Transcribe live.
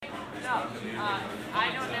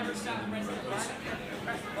I don't never stop pressing the button.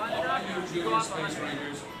 Press the button up, you go up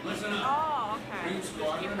 100. Listen up. Oh, okay. Just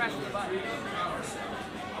keep pressing the button.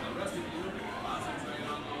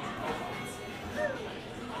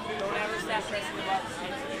 Don't ever stop pressing the button.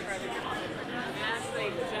 Just keep pressing the button. Honestly,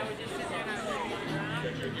 because I would just sit there and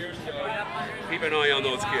keep an eye on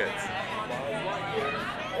those kids.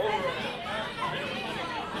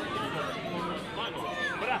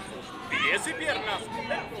 Pies y piernas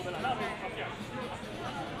dentro de la nave espacial.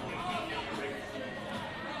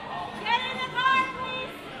 Get in the car,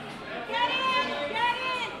 please! Get in! Get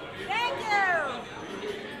in! Thank you!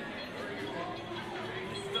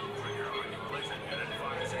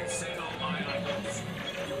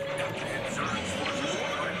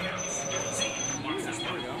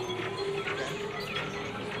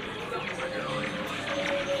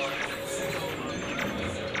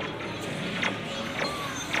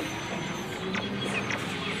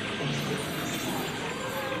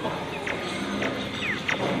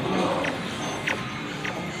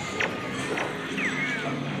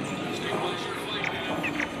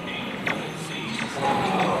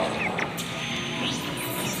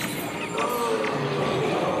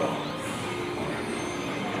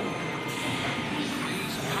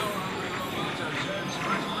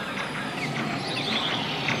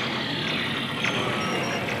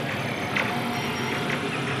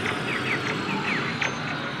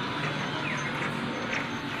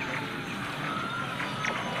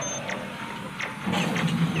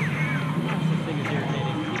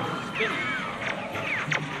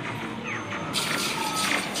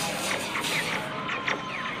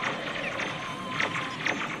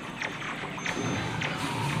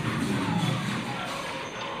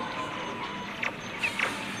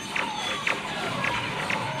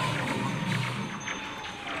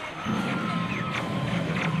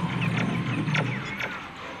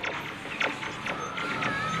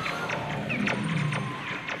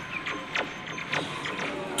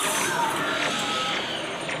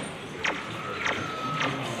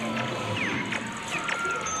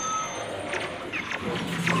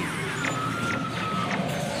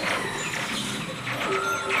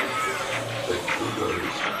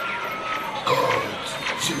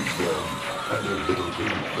 And their little green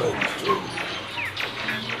friends too.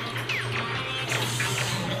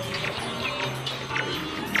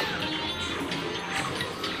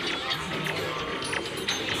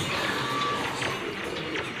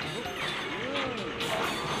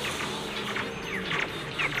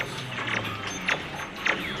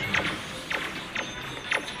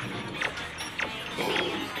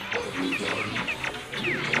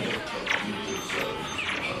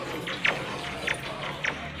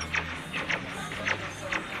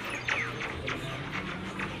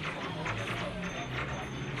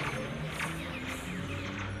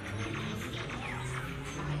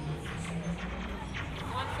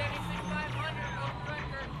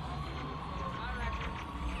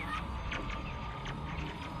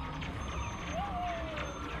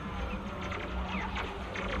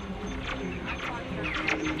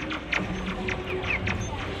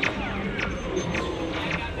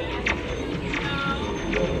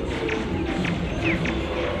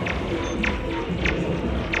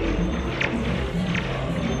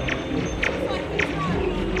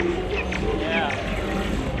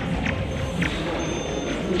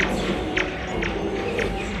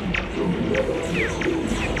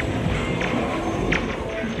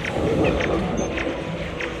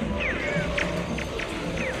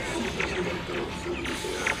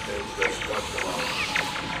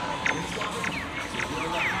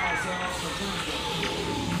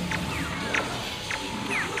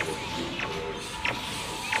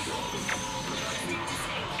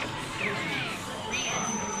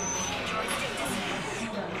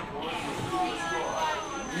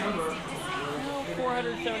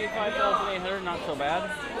 $475,800, not so bad.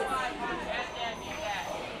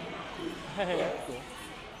 Hey, that's cool.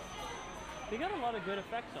 They got a lot of good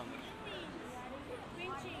effects on this.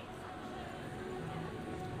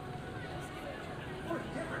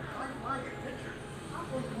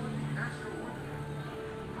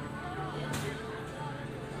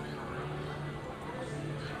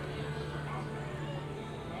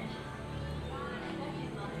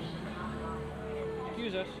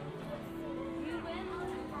 Excuse us.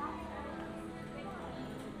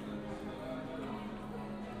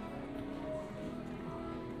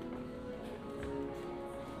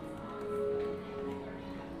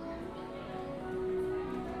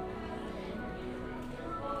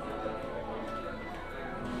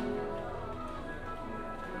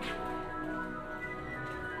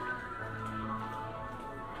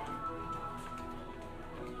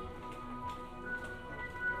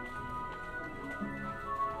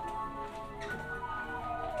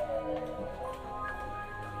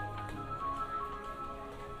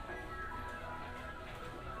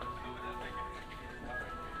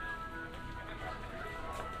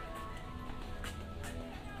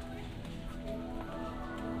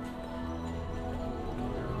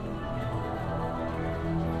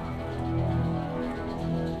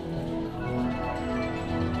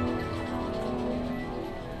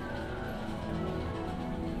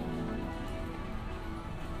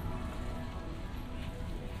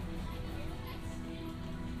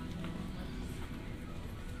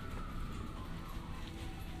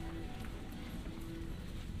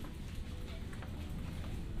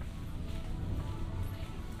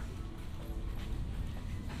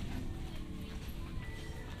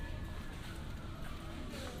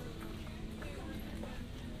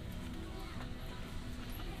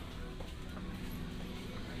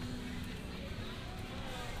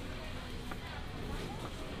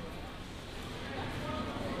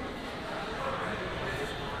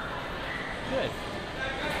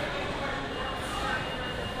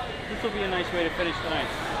 be a nice way to finish tonight.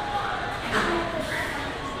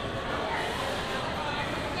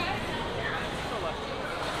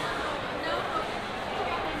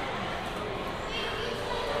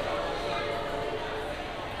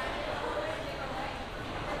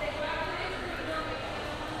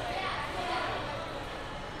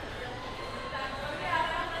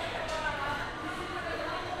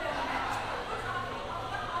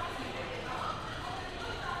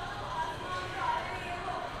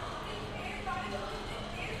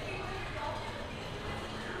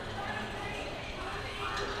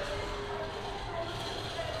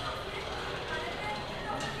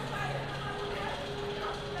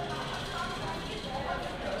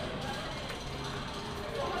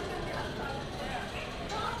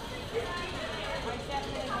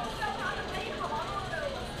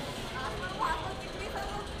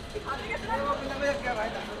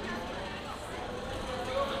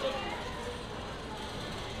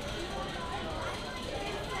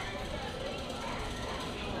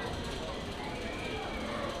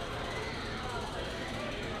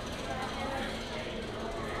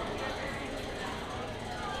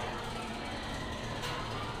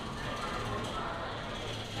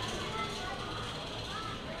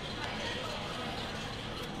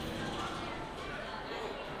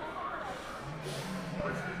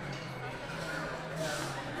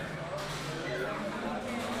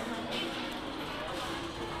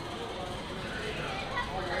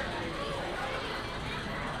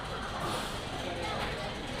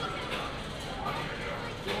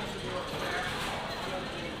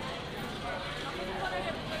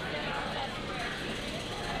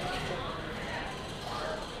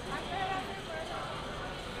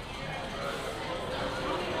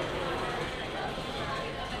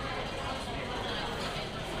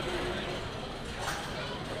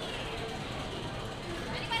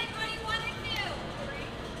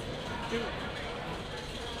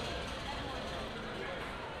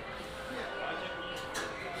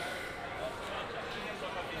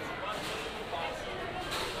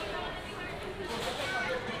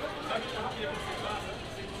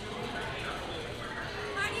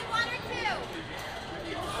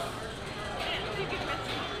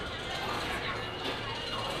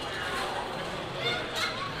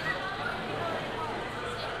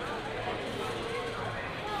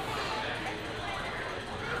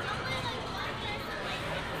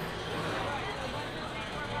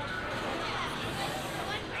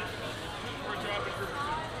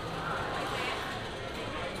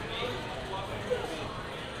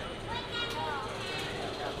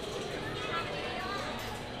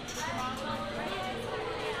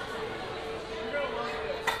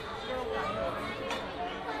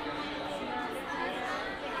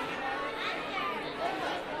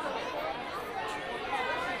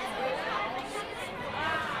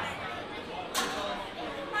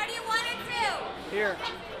 Here.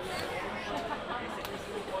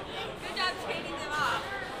 Good job taking them off.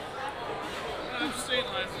 I'm staying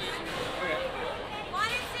last season. Okay. 1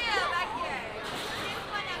 and 2 back here.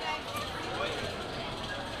 Come on now, guys.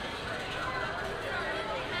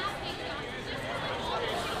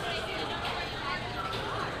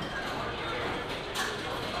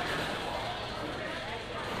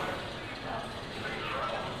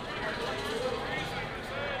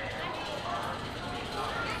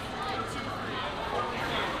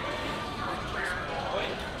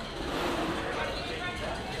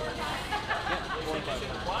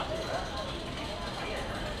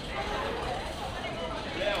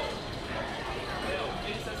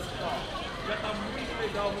 Já tá muito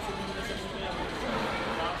legal você vir nessa acompanhamento,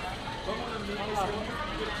 tá? Vamos na mídia, esse é muito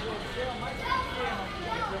divertido.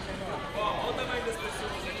 Ó, olha o tamanho das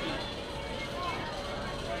pessoas aqui.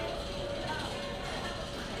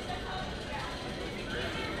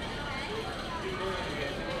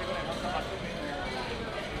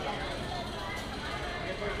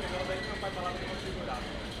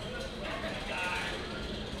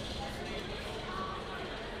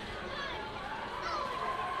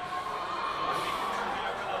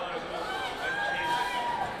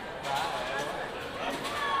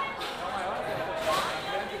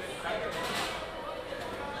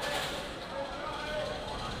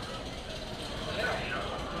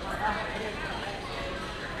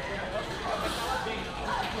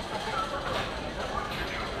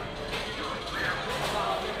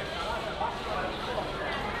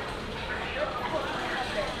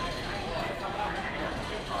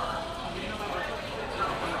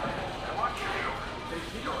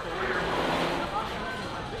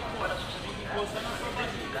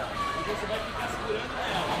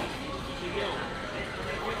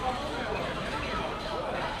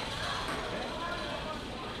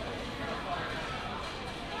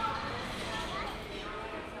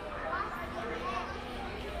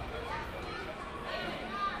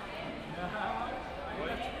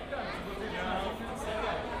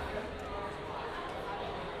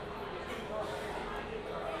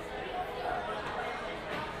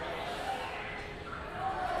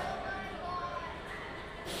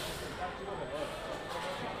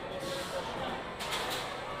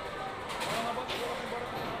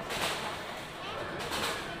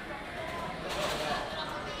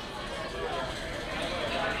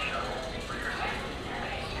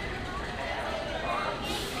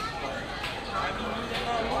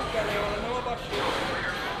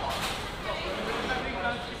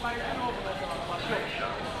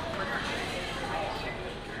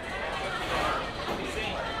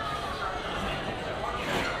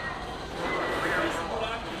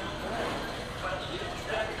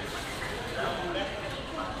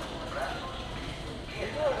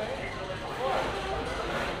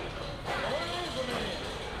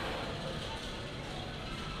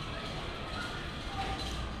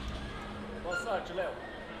 sorte, Léo.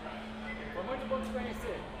 Foi muito bom te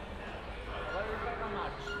conhecer. Agora ele vai pra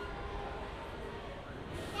Marte.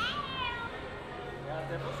 É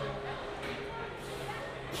até você.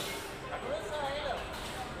 Vai começar, hein, Léo?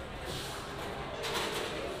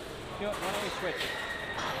 Why don't we switch?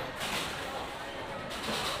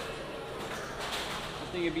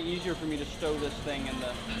 I think it'd be easier for me to stow this thing in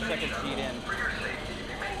the second seat in. For your safety,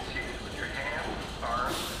 remain seated with your hands,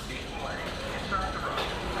 arms, feet, and legs inside the rocket.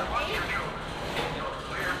 And watch your children. You are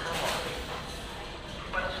clear for launch.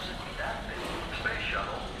 Para su seguridad, Space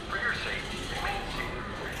Shuttle, for your safety, remain seated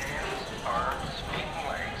with your hands, arms, feet, and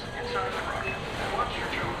legs inside the rocket. And watch your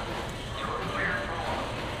children. You are clear for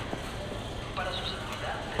launch. Para su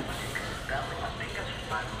seguridad, mantenga sus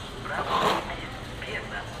manos, brazos y pies,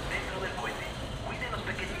 piernas dentro del cohete. Cuiden los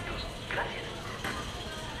pequeñitos. Gracias.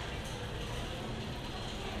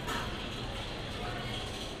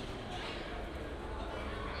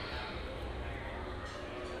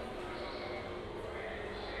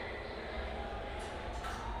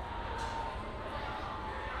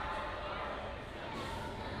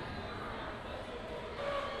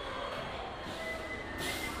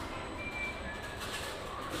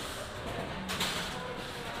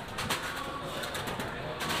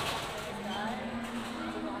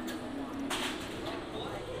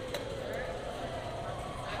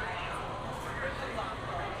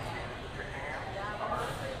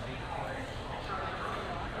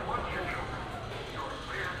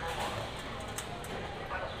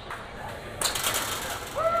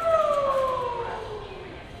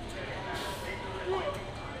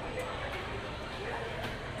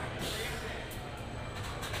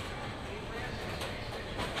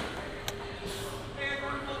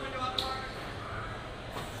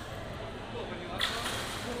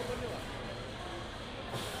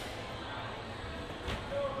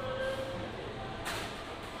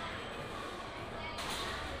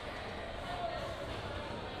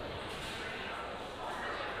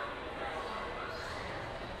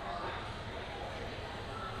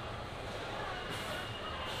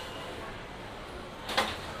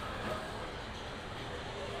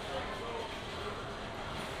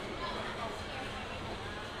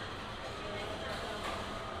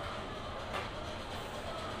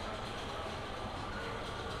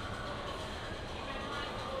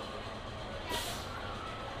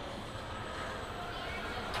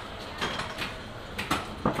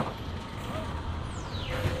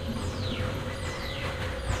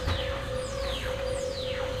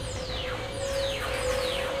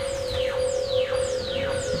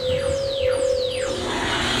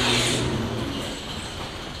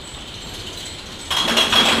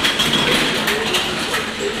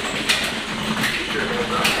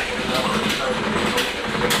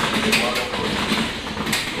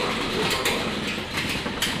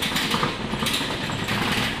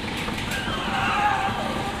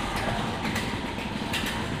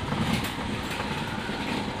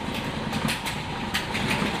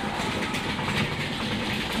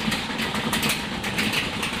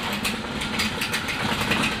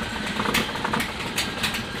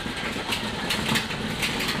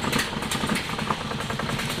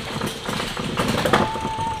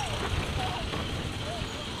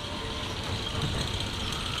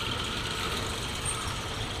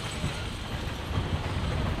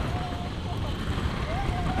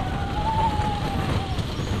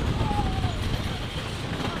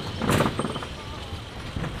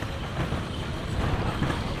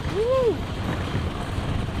 Woo!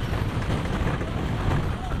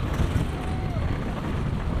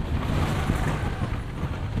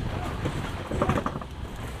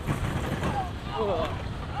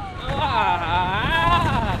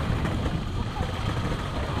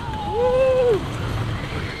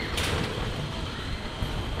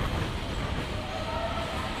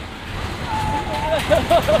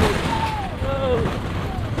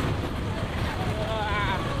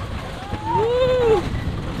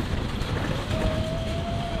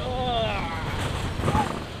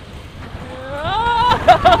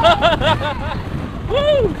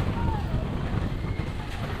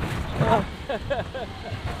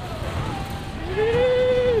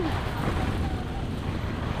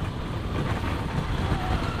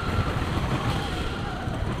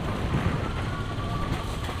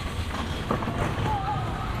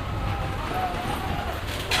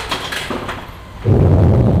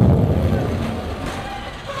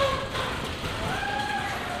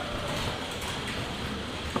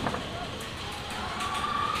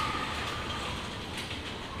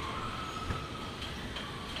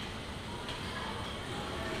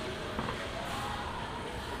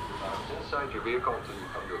 Inside your vehicle until you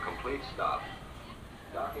come to a complete stop.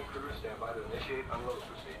 Docking crews stand by to initiate unload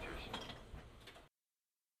procedures.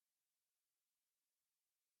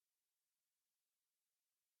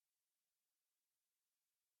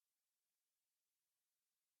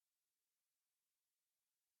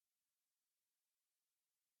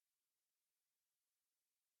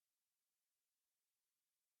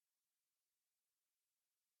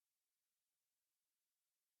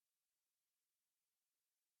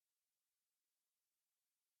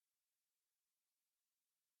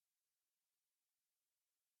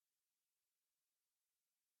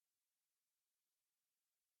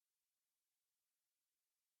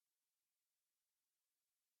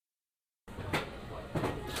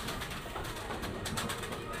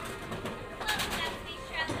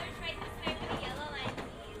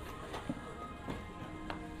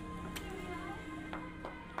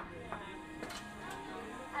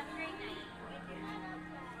 Have a great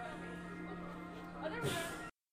night.